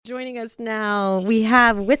Joining us now, we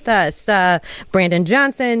have with us Brandon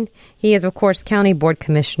Johnson. He is, of course, County Board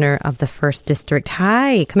Commissioner of the 1st District.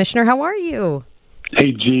 Hi, Commissioner. How are you?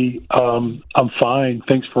 Hey, G. I'm fine.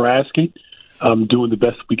 Thanks for asking. I'm doing the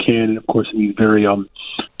best we can, and, of course, in these very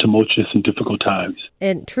tumultuous and difficult times.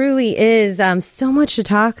 It truly is so much to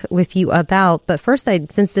talk with you about. But first,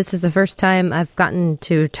 since this is the first time I've gotten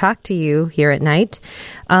to talk to you here at night,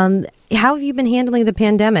 how have you been handling the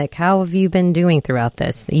pandemic? How have you been doing throughout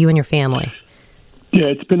this, you and your family? Yeah,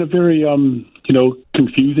 it's been a very,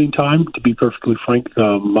 confusing time, to be perfectly frank.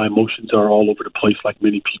 My emotions are all over the place like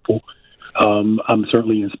many people. I'm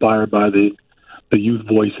certainly inspired by the youth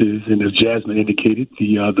voices, and as Jasmine indicated,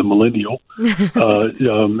 the millennial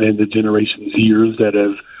and the Generation Zers that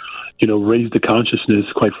have, raised the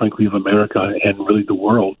consciousness, quite frankly, of America and really the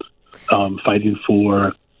world, fighting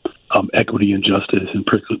for equity and justice, and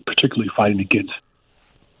particularly fighting against,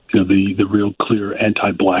 the real clear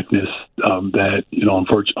anti-blackness that,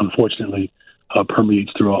 unfortunately,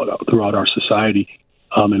 permeates throughout our society.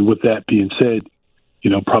 And with that being said,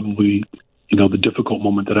 probably, the difficult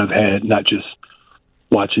moment that I've had, not just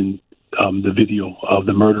watching the video of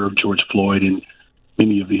the murder of George Floyd and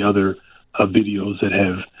many of the other videos that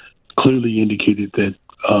have clearly indicated that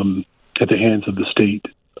at the hands of the state,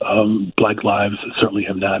 Black lives certainly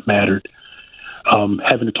have not mattered.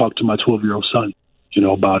 Having to talk to my 12-year-old son,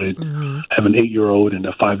 about it. Mm-hmm. Have an 8-year-old and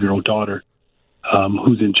a 5-year-old daughter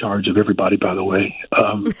who's in charge of everybody, by the way.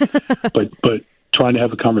 But trying to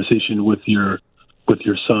have a conversation with your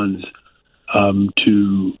sons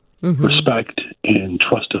to mm-hmm. respect and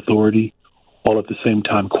trust authority, all at the same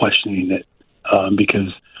time questioning it,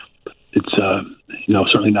 because it's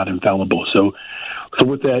certainly not infallible. So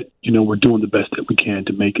with that, we're doing the best that we can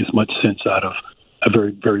to make as much sense out of a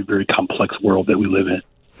very, very, very complex world that we live in.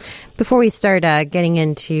 Before we start getting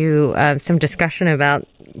into some discussion about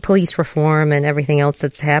police reform and everything else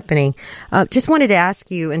that's happening, just wanted to ask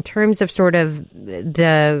you, in terms of sort of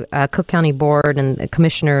the Cook County Board and the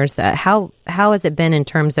commissioners, how has it been in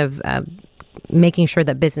terms of making sure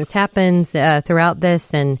that business happens throughout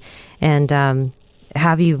this, and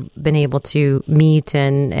have you been able to meet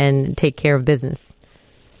and take care of business?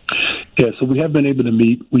 Yeah, so we have been able to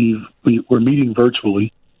meet. We're meeting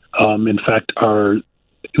virtually. In fact,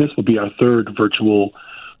 this will be our third virtual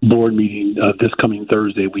board meeting this coming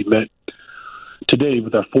Thursday. We met today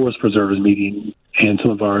with our Forest Preserves meeting and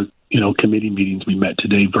some of our committee meetings. We met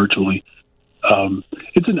today virtually.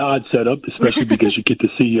 It's an odd setup, especially because you get to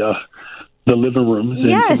see the living rooms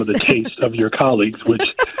and yes. some of the taste of your colleagues, which,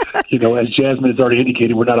 as Jasmine has already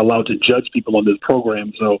indicated, we're not allowed to judge people on this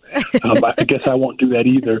program. So I guess I won't do that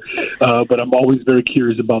either. But I'm always very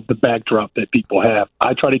curious about the backdrop that people have.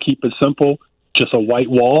 I try to keep it simple, just a white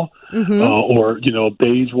wall mm-hmm. Or a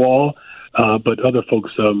beige wall. But other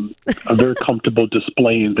folks are very comfortable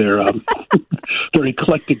displaying their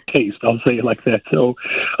eclectic taste. I'll say it like that. So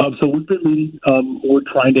we've been meeting. We're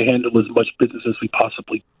trying to handle as much business as we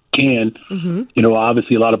possibly can. Mm-hmm.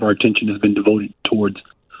 Obviously, a lot of our attention has been devoted towards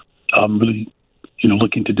really,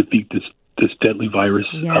 looking to defeat this deadly virus,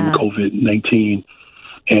 COVID-19.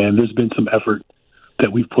 And there's been some effort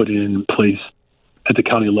that we've put in place at the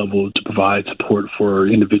county level to provide support for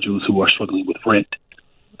individuals who are struggling with rent.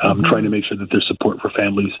 Mm-hmm. Trying to make sure that there's support for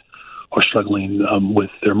families who are struggling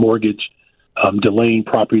with their mortgage, delaying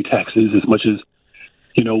property taxes as much as,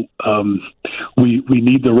 we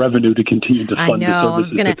need the revenue to continue to fund the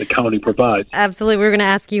services that the county provides. Absolutely. We're going to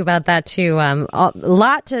ask you about that, too. A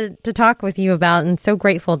lot to talk with you about, and so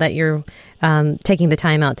grateful that you're taking the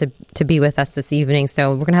time out to be with us this evening. So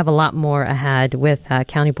we're going to have a lot more ahead with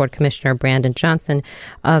County Board Commissioner Brandon Johnson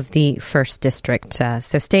of the 1st District.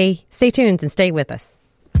 So stay tuned and stay with us.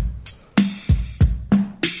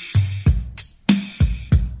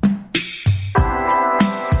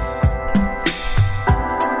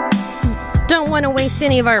 Don't want to waste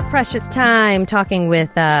any of our precious time talking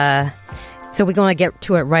with, so we're going to get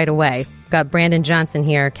to it right away. Got Brandon Johnson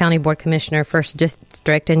here, County Board Commissioner, 1st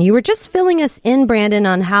District, and you were just filling us in, Brandon,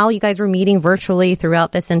 on how you guys were meeting virtually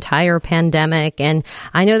throughout this entire pandemic. And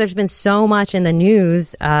I know there's been so much in the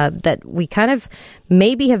news that we kind of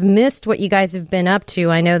maybe have missed what you guys have been up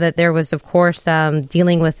to. I know that there was, of course,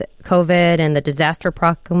 dealing with COVID and the disaster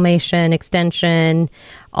proclamation extension.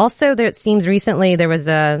 Also, it seems recently there was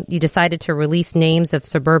you decided to release names of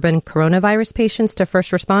suburban coronavirus patients to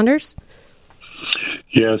first responders.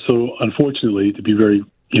 Yeah, so unfortunately, to be very,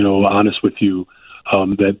 honest with you,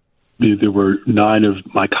 that there were 9 of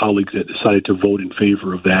my colleagues that decided to vote in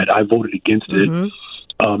favor of that. I voted against mm-hmm.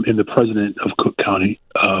 it, and the president of Cook County,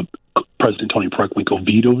 President Tony Preckwinkle,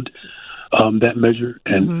 vetoed that measure,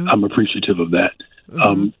 and mm-hmm. I'm appreciative of that.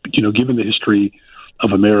 Given the history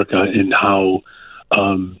of America and how,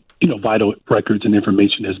 vital records and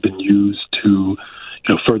information has been used to,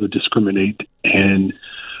 further discriminate and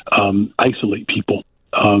isolate people,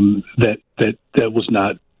 that was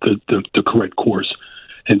not the correct course.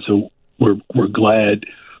 And so we're glad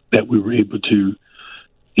that we were able to,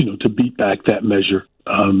 to beat back that measure.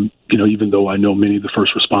 Even though I know many of the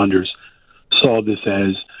first responders saw this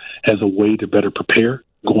as a way to better prepare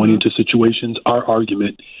going into situations, our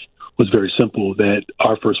argument was very simple, that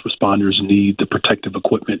our first responders need the protective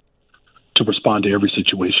equipment to respond to every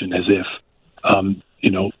situation as if,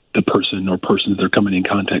 the person or persons they're coming in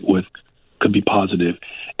contact with could be positive.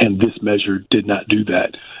 And this measure did not do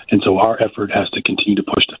that. And so our effort has to continue to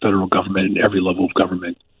push the federal government and every level of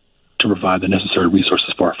government to provide the necessary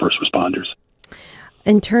resources for our first responders.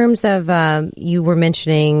 In terms of, you were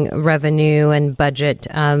mentioning revenue and budget,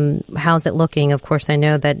 how's it looking? Of course, I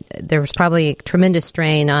know that there was probably a tremendous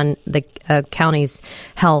strain on the county's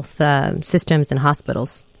health systems and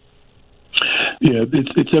hospitals. Yeah,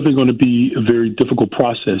 it's definitely going to be a very difficult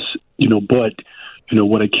process, but,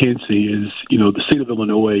 what I can say is, the state of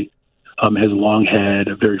Illinois has long had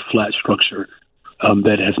a very flat structure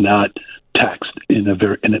that has not taxed in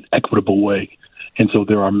an equitable way. And so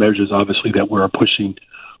there are measures, obviously, that we're pushing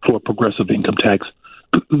for a progressive income tax,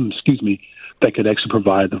 that could actually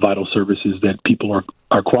provide the vital services that people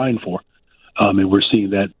are crying for. And we're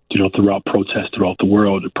seeing that, throughout protests throughout the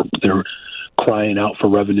world. They're crying out for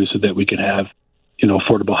revenue so that we can have,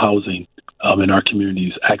 affordable housing in our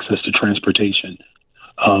communities, access to transportation,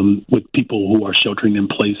 with people who are sheltering in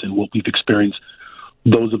place and what we've experienced,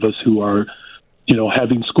 those of us who are,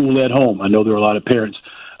 having school at home. I know there are a lot of parents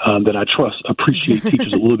that I trust appreciate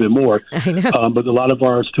teachers a little bit more. But a lot of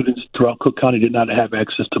our students throughout Cook County did not have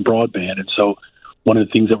access to broadband. And so one of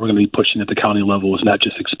the things that we're going to be pushing at the county level is not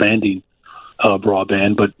just expanding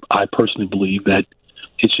broadband, but I personally believe that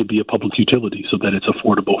it should be a public utility so that it's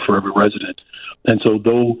affordable for every resident. And so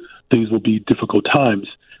though these will be difficult times,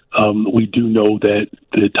 we do know that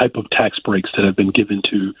the type of tax breaks that have been given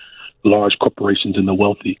to large corporations and the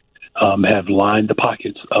wealthy have lined the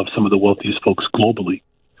pockets of some of the wealthiest folks globally.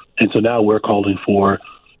 And so now we're calling for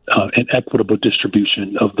an equitable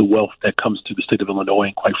distribution of the wealth that comes to the state of Illinois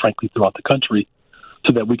and, quite frankly, throughout the country,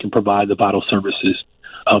 so that we can provide the vital services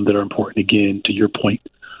that are important. Again, to your point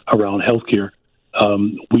around healthcare,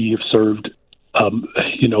 we have served,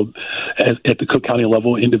 at the Cook County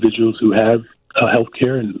level, individuals who have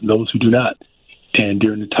healthcare and those who do not. And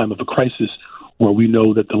during the time of a crisis, where we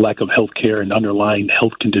know that the lack of healthcare and underlying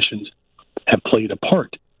health conditions have played a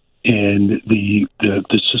part in the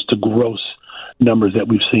just the gross numbers that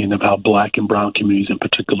we've seen of how Black and brown communities in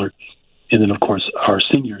particular, and then, of course, our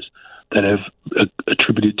seniors that have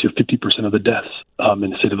attributed to 50% of the deaths in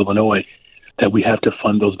the state of Illinois, that we have to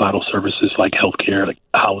fund those vital services like healthcare, like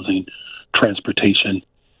housing, transportation,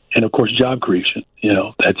 and, of course, job creation.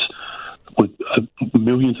 That's with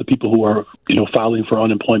millions of people who are, filing for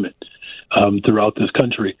unemployment throughout this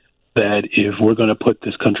country, that if we're going to put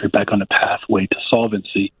this country back on the pathway to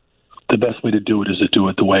solvency, the best way to do it is to do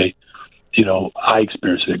it the way, I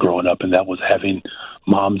experienced it growing up, and that was having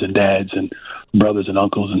moms and dads and brothers and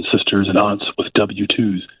uncles and sisters and aunts with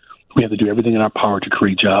W-2s. We have to do everything in our power to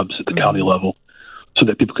create jobs at the county level so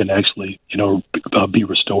that people can actually, be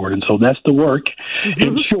restored. And so that's the work,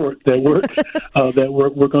 in short, that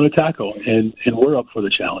we're going to tackle, and we're up for the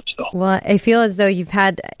challenge, though. Well, I feel as though you've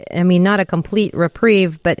had, not a complete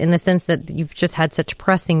reprieve, but in the sense that you've just had such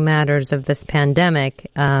pressing matters of this pandemic,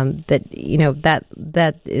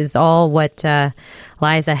 that is all what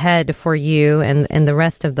lies ahead for you and the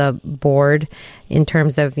rest of the board in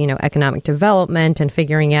terms of, economic development and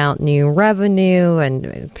figuring out new revenue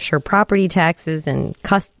and sure property taxes and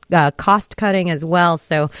cost cutting as well.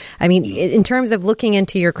 So, in terms of looking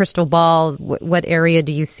into your crystal ball, what area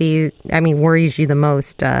do you see, worries you the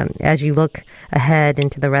most as you look ahead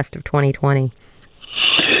into the rest of 2020?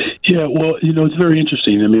 Yeah, well, it's very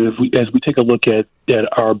interesting. As we take a look at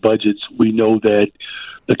our budgets, we know that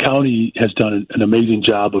the county has done an amazing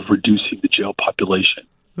job of reducing the jail population.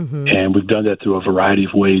 And we've done that through a variety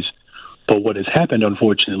of ways. But what has happened,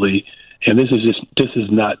 unfortunately, and this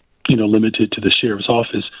is not, limited to the sheriff's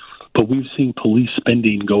office, but we've seen police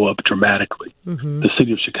spending go up dramatically. The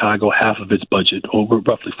city of Chicago, half of its budget, over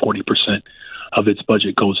roughly 40% of its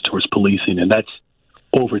budget goes towards policing, and that's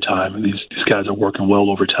overtime. And these guys are working well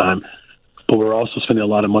overtime. But we're also spending a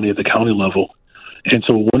lot of money at the county level. And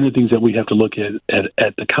so one of the things that we have to look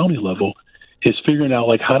at the county level is figuring out,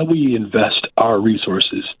 how do we invest our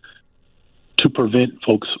resources to prevent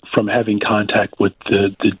folks from having contact with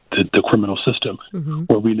the criminal system,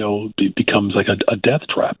 where we know it becomes like a death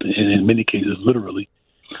trap, and in many cases, literally.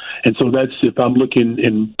 And so that's, if I'm looking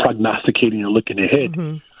and prognosticating and looking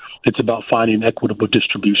ahead, it's about finding equitable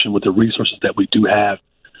distribution with the resources that we do have,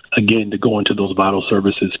 again, to go into those vital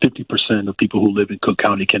services. 50% of people who live in Cook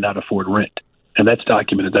County cannot afford rent, and that's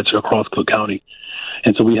documented. That's across Cook County.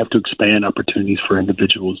 And so we have to expand opportunities for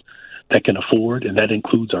individuals that can afford, and that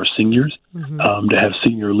includes our seniors, to have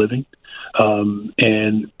senior living.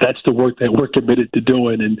 And that's the work that we're committed to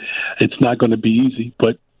doing, and it's not going to be easy,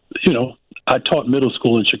 but, you know, I taught middle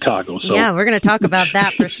school in Chicago. So. Yeah, we're going to talk about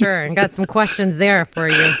that for sure, and got some questions there for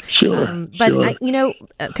you. Sure.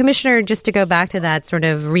 Commissioner, just to go back to that sort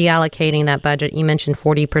of reallocating that budget, you mentioned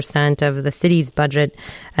 40% of the city's budget,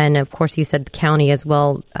 and of course you said the county as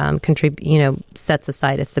well sets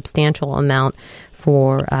aside a substantial amount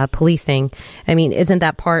for policing. I mean, isn't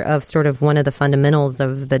that part of sort of one of the fundamentals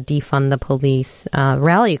of the defund the police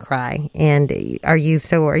rally cry? And are you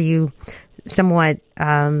somewhat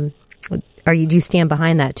do you stand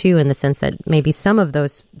behind that too, in the sense that maybe some of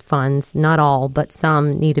those funds, not all, but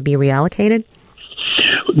some, need to be reallocated?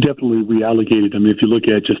 Definitely reallocated. I mean, if you look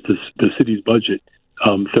at just the city's budget,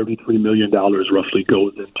 $33 million roughly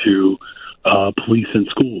goes into police and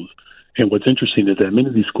schools. And what's interesting is that many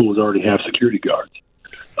of these schools already have security guards.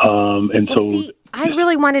 I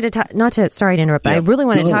really wanted to talk, sorry to interrupt, but I really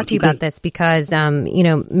wanted to talk to you about this because,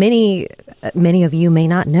 many of you may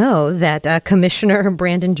not know that Commissioner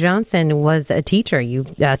Brandon Johnson was a teacher. You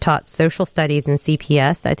taught social studies and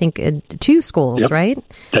CPS, I think, 2 schools, right?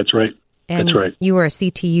 That's right. And that's right. You were a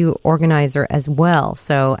CTU organizer as well.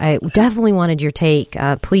 So I definitely wanted your take,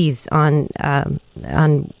 please, on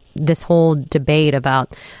this whole debate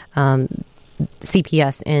about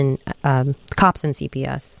CPS and cops and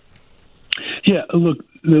CPS. Yeah, look,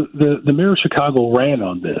 the mayor of Chicago ran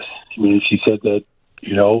on this. I mean, she said that,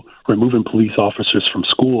 removing police officers from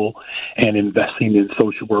school and investing in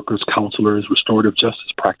social workers, counselors, restorative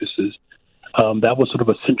justice practices, that was sort of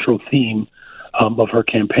a central theme of her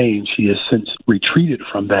campaign. She has since retreated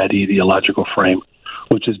from that ideological frame,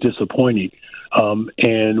 which is disappointing.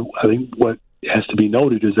 And I think what has to be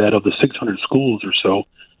noted is that of the 600 schools or so,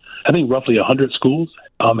 I think roughly 100 schools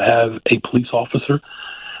have a police officer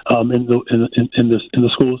in the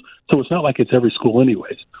schools. So it's not like it's every school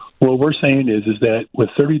anyways. What we're saying is that with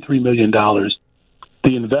 $33 million,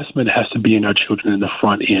 the investment has to be in our children in the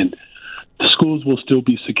front end. The schools will still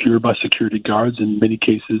be secured by security guards. In many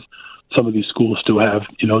cases, some of these schools still have,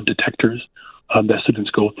 detectors that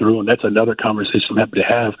students go through, and that's another conversation I'm happy to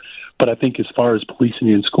have. But I think as far as policing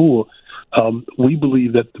in school, we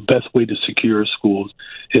believe that the best way to secure schools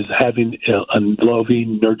is having a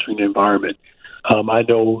loving, nurturing environment. I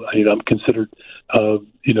know, I'm considered,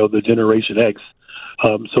 the Generation X.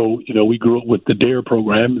 So we grew up with the DARE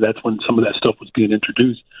program. That's when some of that stuff was being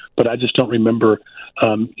introduced. But I just don't remember,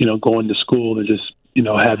 going to school and just,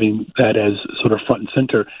 having that as sort of front and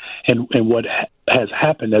center. And what has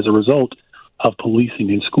happened as a result of policing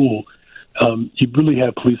in school, you really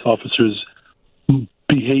have police officers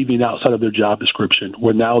behaving outside of their job description,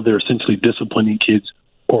 where now they're essentially disciplining kids,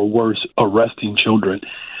 or worse, arresting children.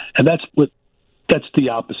 And that's the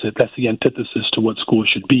opposite. That's the antithesis to what school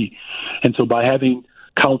should be. And so by having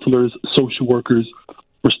counselors, social workers,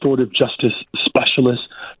 restorative justice specialists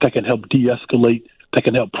that can help de-escalate, that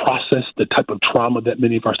can help process the type of trauma that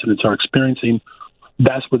many of our students are experiencing,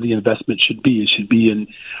 that's where the investment should be. It should be in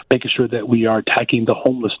making sure that we are attacking the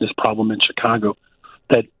homelessness problem in Chicago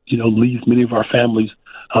that, leaves many of our families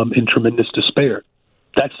in tremendous despair.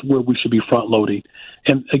 That's where we should be front-loading.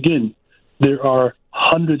 And again, there are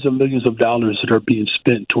hundreds of millions of dollars that are being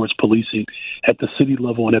spent towards policing at the city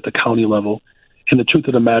level and at the county level. And the truth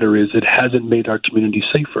of the matter is it hasn't made our community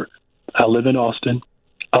safer. I live in Austin.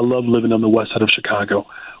 I love living on the west side of Chicago,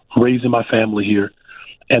 raising my family here.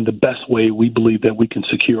 And the best way we believe that we can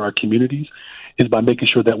secure our communities is by making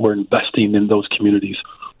sure that we're investing in those communities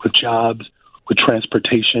with jobs, with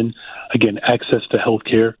transportation, again, access to health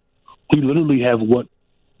care. We literally have what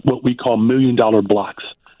we call $1 million blocks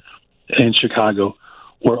in Chicago,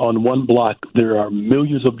 where on one block there are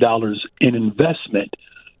millions of dollars in investment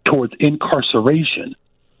towards incarceration.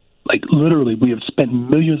 Like literally, we have spent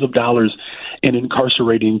millions of dollars in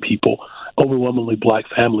incarcerating people, overwhelmingly black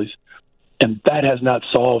families. And that has not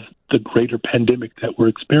solved the greater pandemic that we're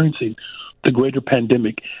experiencing. The greater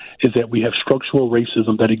pandemic is that we have structural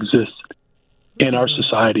racism that exists in our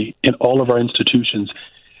society, in all of our institutions.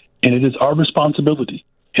 And it is our responsibility,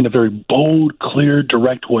 in a very bold, clear,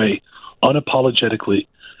 direct way, unapologetically,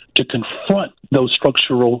 to confront those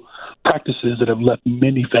structural practices that have left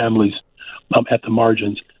many families at the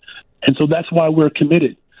margins. And so that's why we're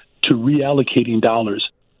committed to reallocating dollars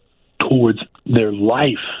towards their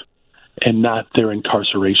life and not their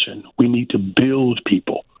incarceration. We need to build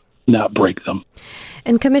people, not break them.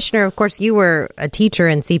 And Commissioner, of course, you were a teacher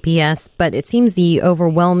in CPS, but it seems the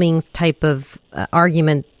overwhelming type of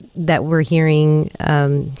argument that we're hearing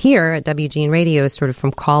here at WGN Radio is sort of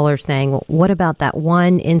from callers saying, well, what about that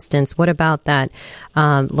one instance? What about that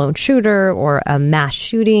lone shooter or a mass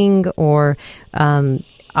shooting? Or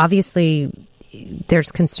obviously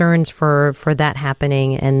there's concerns for that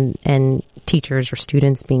happening and teachers or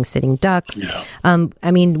students being sitting ducks. Yeah.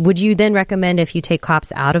 I mean, would you then recommend if you take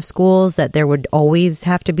cops out of schools that there would always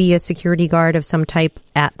have to be a security guard of some type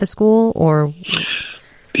at the school? Or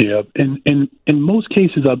yeah, in most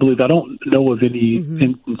cases, I believe, I don't know of any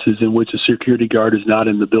instances in which a security guard is not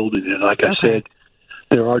in the building. And like I said,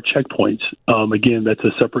 there are checkpoints. Again, that's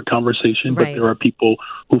a separate conversation, but there are people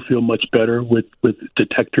who feel much better with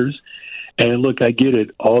detectors. And look, I get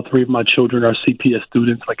it. All three of my children are CPS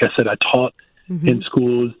students. Like I said, I taught in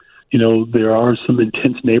schools. You know, there are some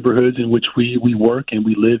intense neighborhoods in which we work and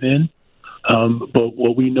we live in. But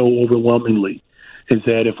what we know overwhelmingly is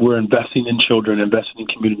that if we're investing in children, investing in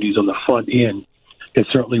communities on the front end, it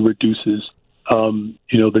certainly reduces,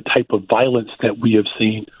 the type of violence that we have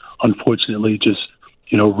seen, unfortunately, just,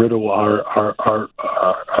 riddle our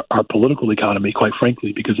political economy, quite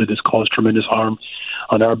frankly, because it has caused tremendous harm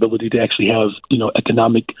on our ability to actually have,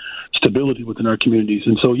 economic stability within our communities.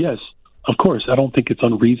 And so, yes, of course, I don't think it's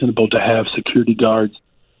unreasonable to have security guards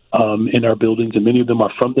in our buildings, and many of them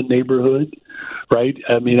are from the neighborhood, right?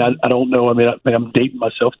 I mean, I don't know. I mean, I'm dating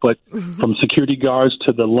myself, but from security guards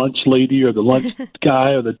to the lunch lady or the lunch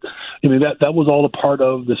guy, that was all a part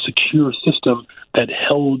of the secure system that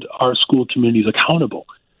held our school communities accountable.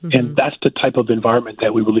 And that's the type of environment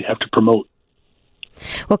that we really have to promote.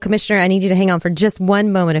 Well, Commissioner, I need you to hang on for just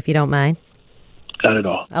one moment, if you don't mind. Not at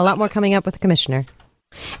all. A lot more coming up with the Commissioner.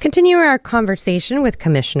 Continue our conversation with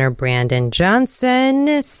Commissioner Brandon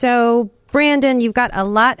Johnson. So, Brandon, you've got a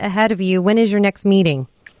lot ahead of you. When is your next meeting?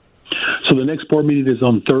 So the next board meeting is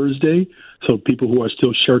on Thursday. So people who are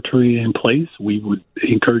still sheltering in place, we would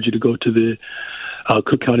encourage you to go to the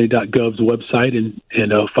cookcounty.gov's website and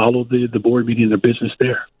follow the board meeting and their business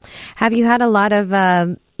there. Have you had a lot of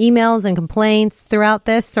emails and complaints throughout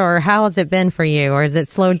this, or how has it been for you, or has it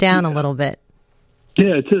slowed down a little bit?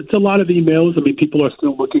 Yeah, it's a lot of emails. I mean, people are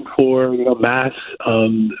still looking for, masks.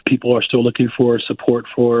 People are still looking for support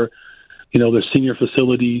for, their senior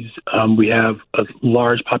facilities. We have a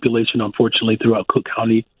large population, unfortunately, throughout Cook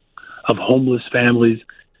County of homeless families,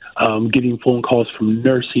 getting phone calls from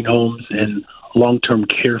nursing homes and long-term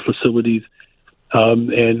care facilities.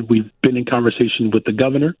 And we've been in conversation with the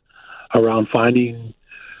governor around finding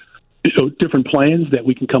different plans that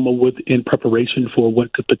we can come up with in preparation for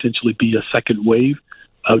what could potentially be a second wave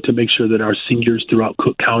to make sure that our seniors throughout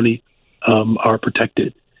Cook County are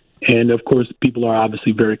protected. And, of course, people are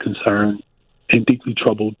obviously very concerned and deeply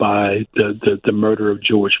troubled by the murder of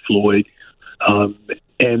George Floyd.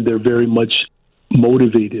 And they're very much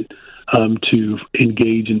motivated to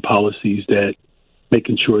engage in policies that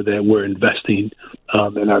making sure that we're investing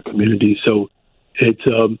in our community. So it's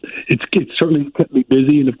certainly kept me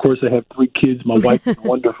busy. And of course, I have 3 kids. My wife is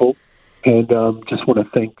wonderful. And just want to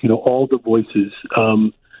thank, all the voices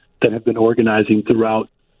that have been organizing throughout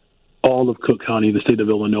all of Cook County, the state of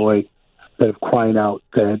Illinois, that are crying out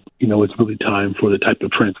that, it's really time for the type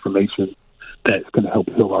of transformation that's going to help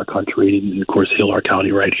heal our country and, of course, heal our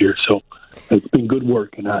county right here. So it's been good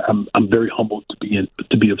work, and I'm very humbled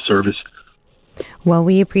to be of service. Well,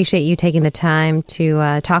 we appreciate you taking the time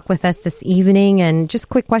to talk with us this evening. And just a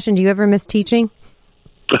quick question, do you ever miss teaching?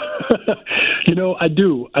 I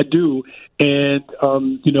do. And,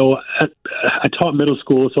 I taught middle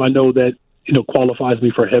school, so I know that, qualifies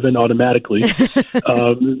me for heaven automatically.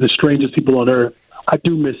 The strangest people on earth. I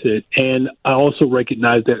do miss it. And I also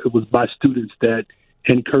recognize that it was my students that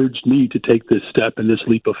encouraged me to take this step and this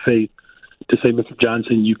leap of faith to say, Mr.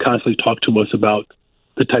 Johnson, you constantly talk to us about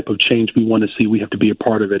the type of change we want to see. We have to be a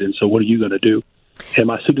part of it. And so what are you going to do? And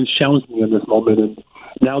my students challenged me in this moment. And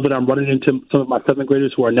now that I'm running into some of my 7th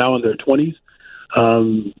graders who are now in their 20s,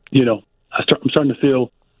 I'm starting to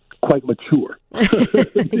feel quite mature.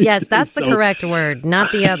 Yes, that's the correct word,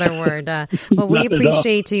 not the other word. Well, we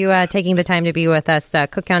appreciate you taking the time to be with us.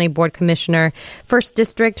 Cook County Board Commissioner, 1st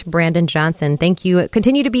District, Brandon Johnson. Thank you.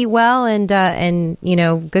 Continue to be well and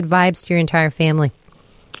good vibes to your entire family.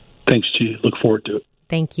 Thanks, G. Look forward to it.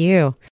 Thank you.